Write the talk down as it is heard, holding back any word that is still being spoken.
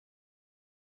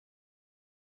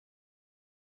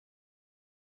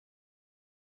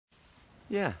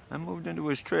Yeah, I moved into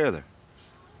his trailer.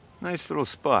 Nice little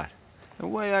spot. The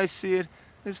way I see it,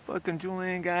 this fucking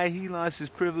Julian guy, he lost his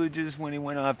privileges when he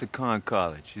went off to con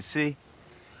college, you see?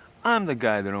 I'm the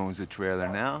guy that owns the trailer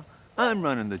now. I'm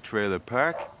running the trailer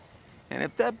park. And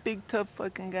if that big tough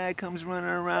fucking guy comes running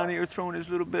around here throwing his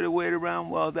little bit of weight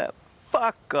around, well, that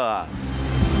fuck off.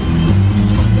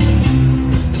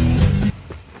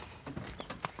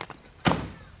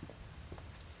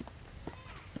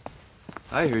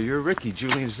 I hear you're Ricky,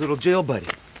 Julian's little jail buddy.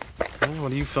 Well,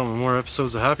 what are you filming? More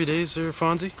episodes of Happy Days there,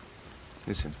 Fonzie?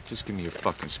 Listen, just give me your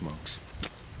fucking smokes.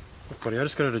 Look, buddy, I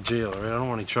just got out of jail, all right? I don't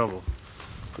want any trouble.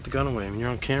 Put the gun away. I mean, you're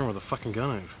on camera with a fucking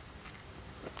gun out.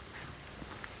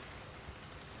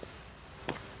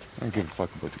 I don't give a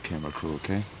fuck about the camera crew,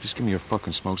 okay? Just give me your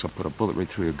fucking smokes. I'll put a bullet right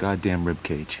through your goddamn rib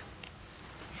cage.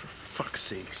 For fuck's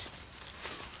sakes.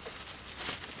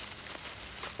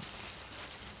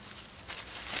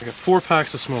 I got 4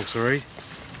 packs of smokes, all right?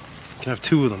 You can have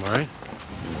 2 of them, all right?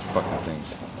 These fucking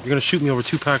things. You're gonna shoot me over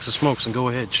 2 packs of smokes, and go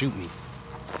ahead, shoot me.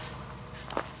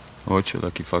 Oh, it's your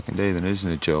lucky fucking day then,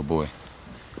 isn't it, jail boy?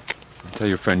 Tell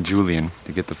your friend Julian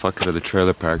to get the fuck out of the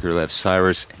trailer park or he'll have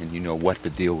Cyrus and you know what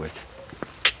to deal with.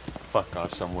 Fuck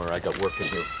off somewhere, I got work to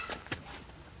do.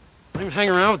 I don't even hang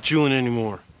around with Julian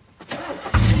anymore.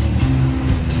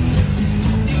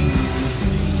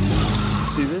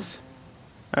 See this?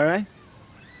 All right?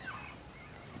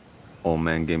 Old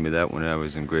man gave me that when I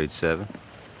was in grade 7.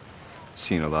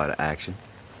 Seen a lot of action.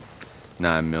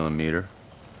 9mm.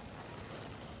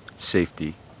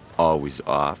 Safety always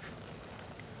off.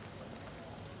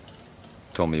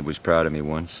 Told me he was proud of me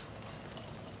once.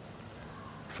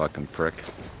 Fucking prick.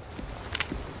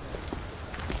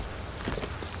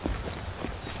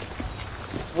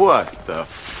 What the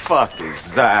fuck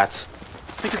is that?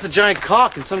 I think it's a giant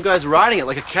cock and some guy's riding it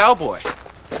like a cowboy.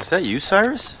 Is that you,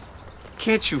 Cyrus?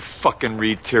 Can't you fucking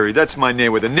read, Terry? That's my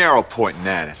name with a narrow pointing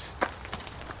at it.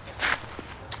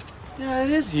 Yeah, it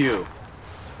is you.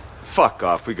 Fuck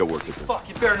off, we got work to do. Fuck,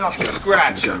 you better not get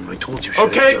scratched. I told you.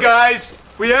 Okay, guys,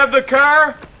 we have the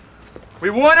car. We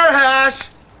want our hash.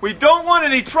 We don't want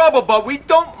any trouble, but we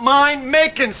don't mind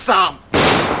making some.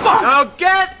 Fuck! Now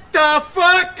get the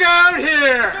fuck out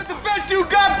here! Is that the best you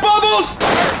got, Bubbles? To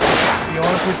be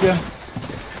honest with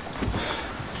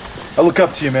you, I look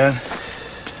up to you, man.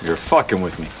 You're fucking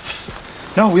with me.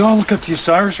 No, we all look up to you,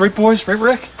 Cyrus. Right, boys? Right,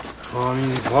 Rick? Well, I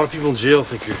mean, a lot of people in jail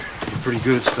think you're pretty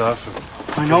good at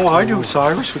stuff. I know I do,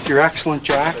 Cyrus, with your excellent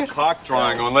jacket. Cock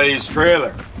drawing on Lay's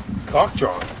trailer. Cock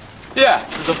drawing? Yeah,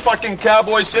 there's a fucking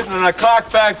cowboy sitting on a cock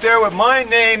back there with my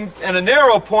name and a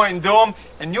narrow pointing to him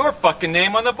and your fucking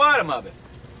name on the bottom of it.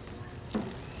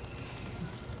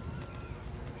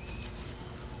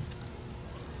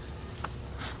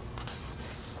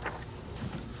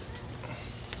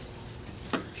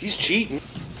 He's cheating.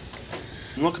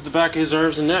 And look at the back of his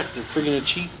arms and neck. They're friggin' a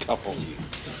cheat couple.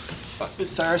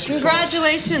 Cyrus,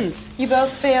 congratulations! You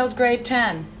both failed grade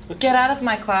 10. Get out of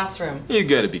my classroom. You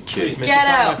gotta be kidding. Get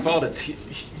out! It's not my fault. He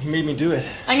made me do it.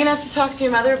 I'm gonna have to talk to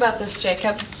your mother about this,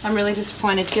 Jacob. I'm really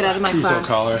disappointed. Get out of my class. Please don't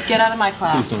call her. Get out of my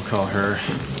class. Please don't call her.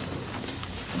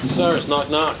 Cyrus, knock,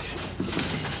 knock.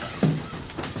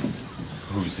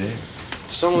 Who's there?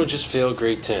 Someone who just failed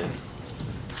grade 10.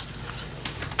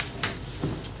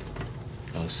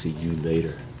 I'll see you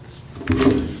later.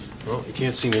 Well, you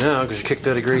can't see me now because you're kicked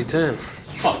out of grade 10.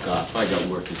 Fuck off, I got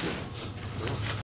work to do.